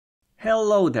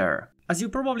Hello there! As you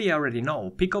probably already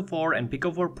know, Pico 4 and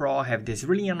Pico 4 Pro have this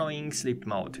really annoying sleep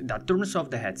mode that turns off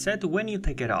the headset when you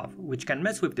take it off, which can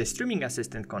mess with the streaming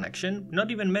assistant connection,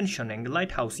 not even mentioning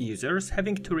Lighthouse users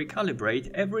having to recalibrate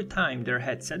every time their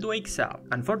headset wakes up.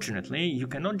 Unfortunately, you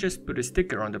cannot just put a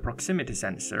sticker on the proximity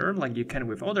sensor like you can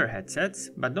with other headsets,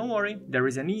 but don't worry, there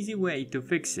is an easy way to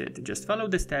fix it, just follow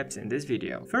the steps in this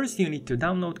video. First, you need to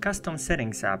download Custom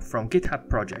Settings app from GitHub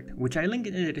project, which I link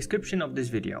in the description of this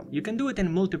video. You can do it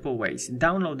in multiple ways.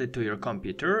 Download it to your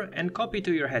computer and copy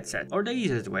to your headset, or the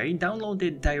easiest way, download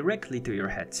it directly to your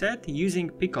headset using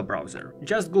Pico browser.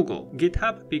 Just Google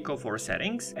GitHub Pico 4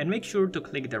 settings and make sure to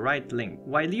click the right link.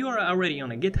 While you are already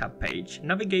on a GitHub page,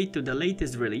 navigate to the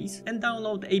latest release and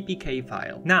download APK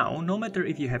file. Now, no matter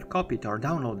if you have copied or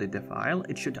downloaded the file,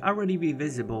 it should already be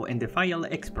visible in the File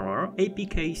Explorer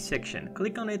APK section.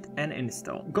 Click on it and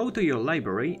install. Go to your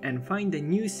library and find the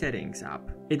new Settings app.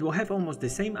 It will have almost the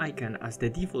same icon as the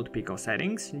default Pico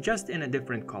settings, just in a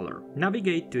different color.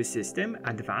 Navigate to System,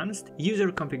 Advanced,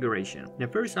 User Configuration. The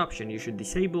first option you should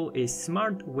disable is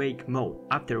Smart Wake Mode,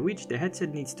 after which the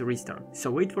headset needs to restart,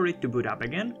 so wait for it to boot up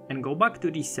again and go back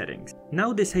to these settings.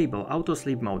 Now disable Auto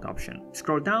Sleep Mode option.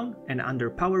 Scroll down and under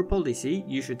Power Policy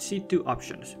you should see two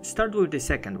options. Start with the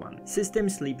second one, System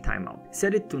Sleep Timeout.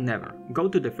 Set it to Never. Go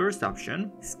to the first option,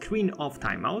 Screen Off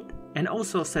Timeout, and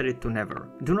also set it to Never.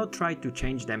 Do not try to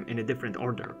change them in a different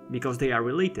order, because they are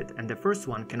related and the first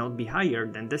one cannot be higher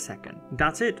than the second.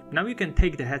 That's it. Now you can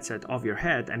take the headset off your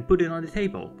head and put it on the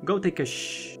table. Go take a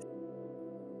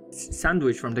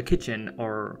sandwich from the kitchen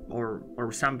or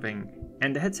something,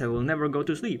 and the headset will never go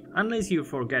to sleep, unless you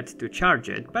forget to charge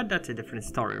it, but that's a different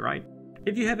story, right?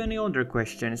 If you have any other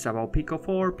questions about Pico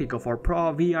 4, Pico 4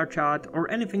 Pro, VR chat, or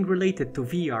anything related to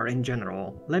VR in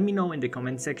general, let me know in the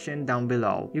comment section down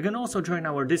below. You can also join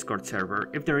our Discord server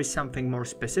if there is something more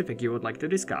specific you would like to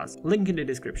discuss. Link in the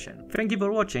description. Thank you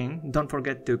for watching, don't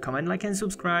forget to comment, like and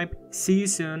subscribe. See you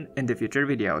soon in the future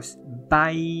videos.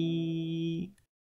 Bye!